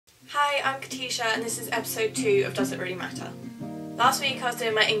Hi, I'm Katisha and this is episode 2 of Does It Really Matter? Last week I was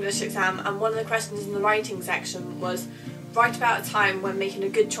doing my English exam and one of the questions in the writing section was write about a time when making a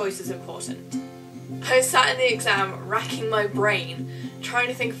good choice is important. I was sat in the exam racking my brain trying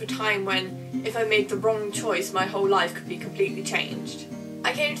to think of a time when if I made the wrong choice my whole life could be completely changed.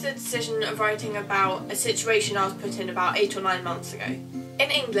 I came to the decision of writing about a situation I was put in about 8 or 9 months ago. In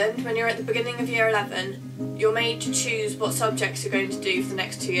England, when you're at the beginning of year 11, you're made to choose what subjects you're going to do for the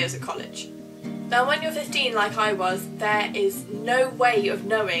next 2 years at college. Now when you're 15 like I was, there is no way of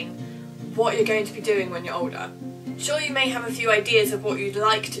knowing what you're going to be doing when you're older. Sure, you may have a few ideas of what you'd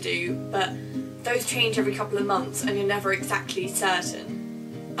like to do, but those change every couple of months and you're never exactly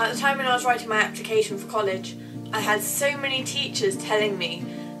certain. At the time when I was writing my application for college, I had so many teachers telling me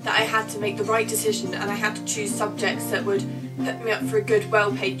that I had to make the right decision and I had to choose subjects that would put me up for a good,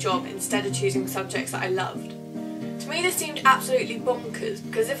 well-paid job instead of choosing subjects that I loved. To me this seemed absolutely bonkers,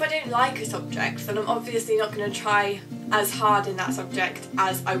 because if I don't like a subject then I'm obviously not going to try as hard in that subject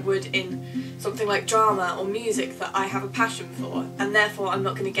as I would in something like drama or music that I have a passion for, and therefore I'm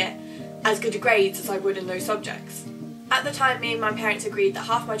not going to get as good grades as I would in those subjects. At the time, me and my parents agreed that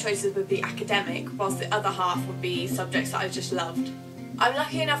half my choices would be academic whilst the other half would be subjects that I just loved. I'm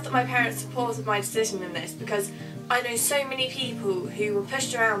lucky enough that my parents supported my decision in this, because I know so many people who were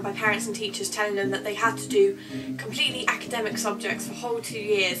pushed around by parents and teachers telling them that they had to do completely academic subjects for whole 2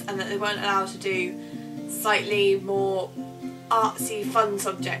 years and that they weren't allowed to do slightly more artsy, fun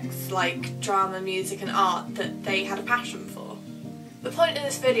subjects like drama, music and art that they had a passion for. The point of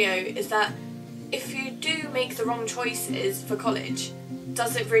this video is that if you do make the wrong choices for college,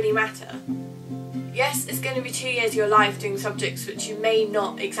 does it really matter? Yes, it's going to be 2 years of your life doing subjects which you may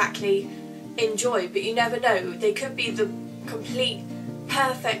not exactly enjoy, but you never know. They could be the complete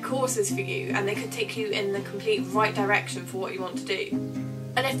perfect courses for you and they could take you in the complete right direction for what you want to do.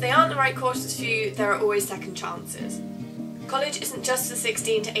 And if they aren't the right courses for you, there are always second chances. College isn't just for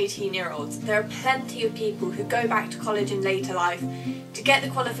 16 to 18 year olds. There are plenty of people who go back to college in later life to get the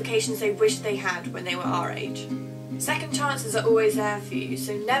qualifications they wish they had when they were our age. Second chances are always there for you,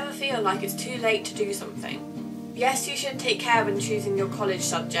 so never feel like it's too late to do something. Yes, you should take care when choosing your college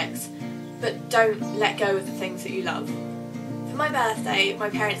subjects, but don't let go of the things that you love. For my birthday,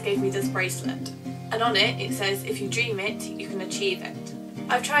 my parents gave me this bracelet, and on it says, if you dream it, you can achieve it.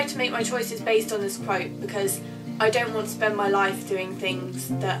 I've tried to make my choices based on this quote because I don't want to spend my life doing things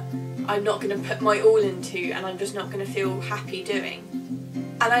that I'm not going to put my all into and I'm just not going to feel happy doing.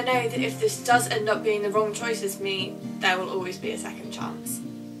 And I know that if this does end up being the wrong choices for me, there will always be a second chance.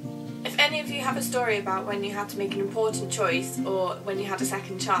 If any of you have a story about when you had to make an important choice or when you had a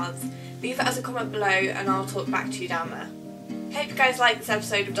second chance, leave it as a comment below and I'll talk back to you down there. Hope you guys like this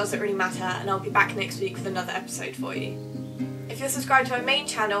episode of Does It Really Matter, and I'll be back next week with another episode for you. If you're subscribed to my main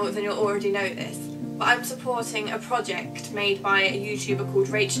channel then you'll already know this, but I'm supporting a project made by a YouTuber called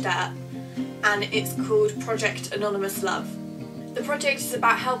Rach Dirt, and it's called Project Anonymous Love. The project is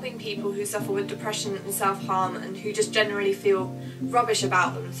about helping people who suffer with depression and self-harm and who just generally feel rubbish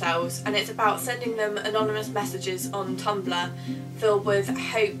about themselves, and it's about sending them anonymous messages on Tumblr filled with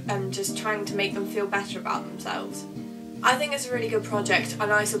hope and just trying to make them feel better about themselves. I think it's a really good project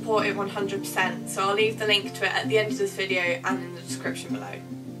and I support it 100%, so I'll leave the link to it at the end of this video and in the description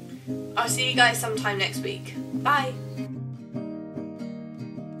below. I'll see you guys sometime next week. Bye!